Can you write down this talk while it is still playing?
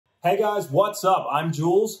Hey guys, what's up? I'm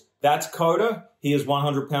Jules. That's Coda. He is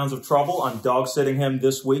 100 pounds of trouble. I'm dog sitting him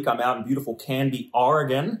this week. I'm out in beautiful Canby,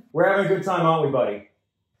 Oregon. We're having a good time, aren't we, buddy?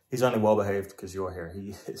 He's only well behaved because you're here.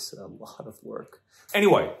 He is a lot of work.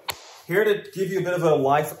 Anyway, here to give you a bit of a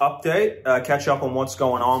life update, catch up on what's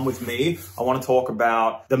going on with me. I want to talk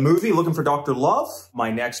about the movie Looking for Dr. Love,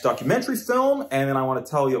 my next documentary film, and then I want to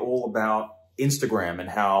tell you all about Instagram and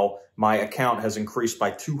how my account has increased by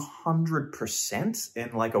 200%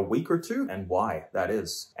 in like a week or two and why that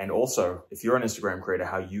is. And also, if you're an Instagram creator,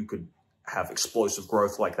 how you could have explosive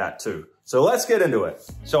growth like that too. So let's get into it.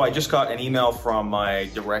 So I just got an email from my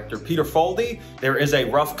director, Peter Foldy. There is a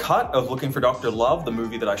rough cut of Looking for Dr. Love, the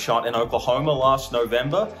movie that I shot in Oklahoma last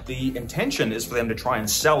November. The intention is for them to try and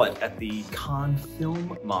sell it at the Cannes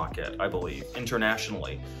film market, I believe,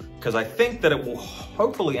 internationally, because I think that it will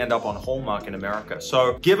hopefully end up on Hallmark in America.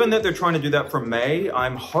 So given that they're trying to do that for May,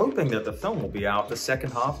 I'm hoping that the film will be out the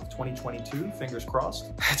second half of 2022, fingers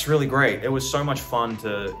crossed. It's really great. It was so much fun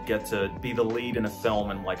to get to be the lead in a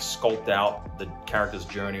film and like sculpt out the character's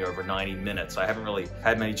journey over 90 minutes. I haven't really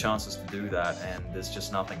had many chances to do that, and there's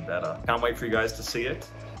just nothing better. Can't wait for you guys to see it.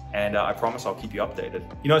 And I promise I'll keep you updated.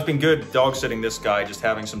 You know, it's been good dog sitting this guy, just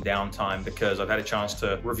having some downtime because I've had a chance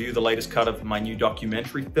to review the latest cut of my new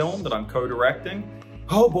documentary film that I'm co-directing.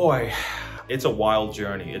 Oh boy, it's a wild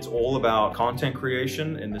journey. It's all about content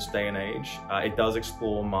creation in this day and age. It does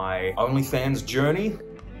explore my OnlyFans journey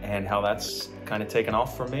and how that's kind of taken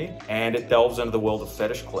off for me. And it delves into the world of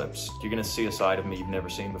fetish clips. You're gonna see a side of me you've never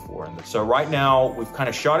seen before. So right now, we've kind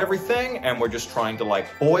of shot everything and we're just trying to like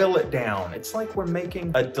boil it down. It's like we're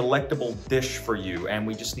making a delectable dish for you and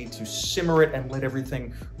we just need to simmer it and let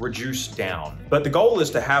everything reduce down. But the goal is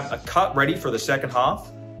to have a cut ready for the second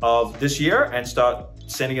half of this year and start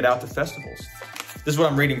sending it out to festivals. This is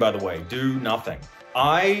what I'm reading, by the way, do nothing.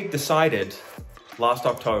 I decided last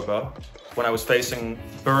October, when I was facing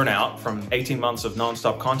burnout from 18 months of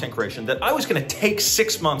nonstop content creation, that I was gonna take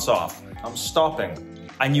 6 months off. I'm stopping.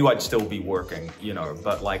 I knew I'd still be working, you know,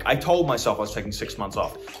 but like I told myself I was taking 6 months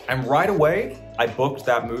off. And right away, I booked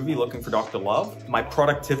that movie, Looking for Dr. Love. My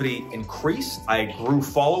productivity increased. I grew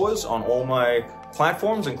followers on all my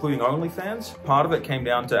platforms, including OnlyFans. Part of it came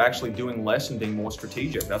down to actually doing less and being more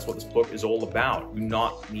strategic. That's what this book is all about. You do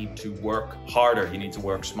not need to work harder, you need to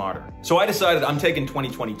work smarter. So I decided I'm taking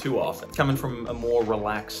 2022 off, coming from a more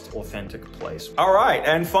relaxed, authentic place. All right,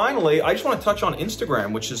 and finally, I just want to touch on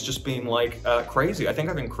Instagram, which has just been like crazy. I think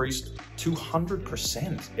I've increased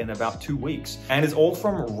 200% in about 2 weeks, and it's all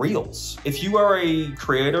from Reels. If you are a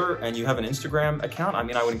creator and you have an Instagram account, I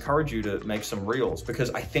mean, I would encourage you to make some Reels because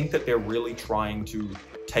I think that they're really trying to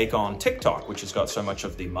take on TikTok, which has got so much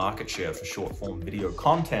of the market share for short form video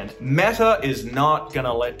content. Meta is not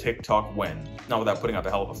gonna let TikTok win, not without putting up a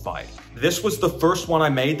hell of a fight. This was the first one I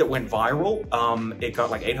made that went viral. It got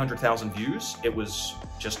like 800,000 views. It was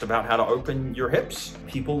just about how to open your hips.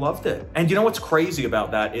 People loved it. And you know what's crazy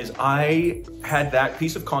about that is I had that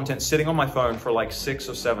piece of content sitting on my phone for like 6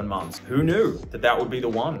 or 7 months. Who knew that that would be the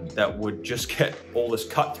one that would just get all this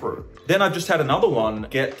cut through? Then I've just had another one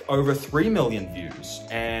get over 3 million views,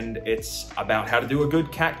 and it's about how to do a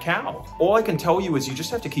good cat-cow. All I can tell you is you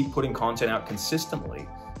just have to keep putting content out consistently,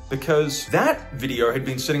 because that video had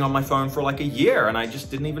been sitting on my phone for like a year and I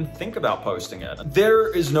just didn't even think about posting it.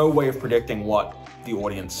 There is no way of predicting what the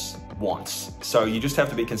audience wants. So you just have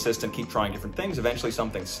to be consistent, keep trying different things. Eventually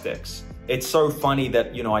something sticks. It's so funny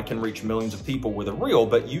that, you know, I can reach millions of people with a reel,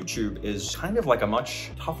 but YouTube is kind of like a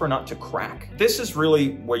much tougher nut to crack. This is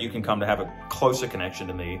really where you can come to have a closer connection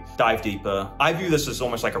to me, dive deeper. I view this as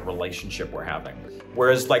almost like a relationship we're having.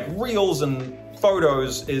 Whereas like reels and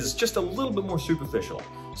photos is just a little bit more superficial.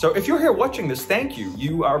 So if you're here watching this, thank you.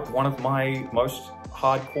 You are one of my most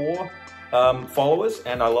hardcore followers,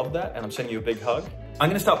 and I love that, and I'm sending you a big hug. I'm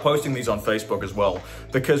gonna start posting these on Facebook as well,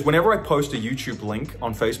 because whenever I post a YouTube link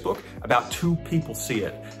on Facebook, about 2 people see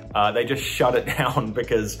it. They just shut it down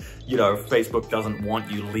because, you know, Facebook doesn't want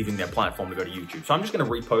you leaving their platform to go to YouTube. So I'm just gonna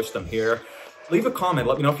repost them here. Leave a comment,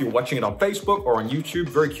 let me know if you're watching it on Facebook or on YouTube,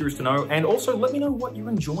 very curious to know. And also let me know what you're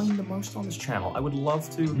enjoying the most on this channel. I would love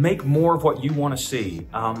to make more of what you wanna see.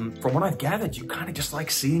 From what I've gathered, you kind of just like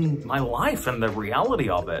seeing my life and the reality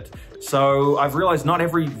of it. So I've realized not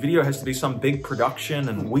every video has to be some big production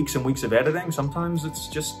and weeks of editing. Sometimes it's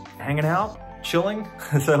just hanging out, chilling.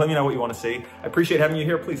 So let me know what you wanna see. I appreciate having you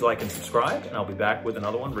here. Please like and subscribe, and I'll be back with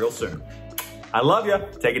another one real soon. I love you.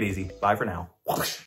 Take it easy. Bye for now.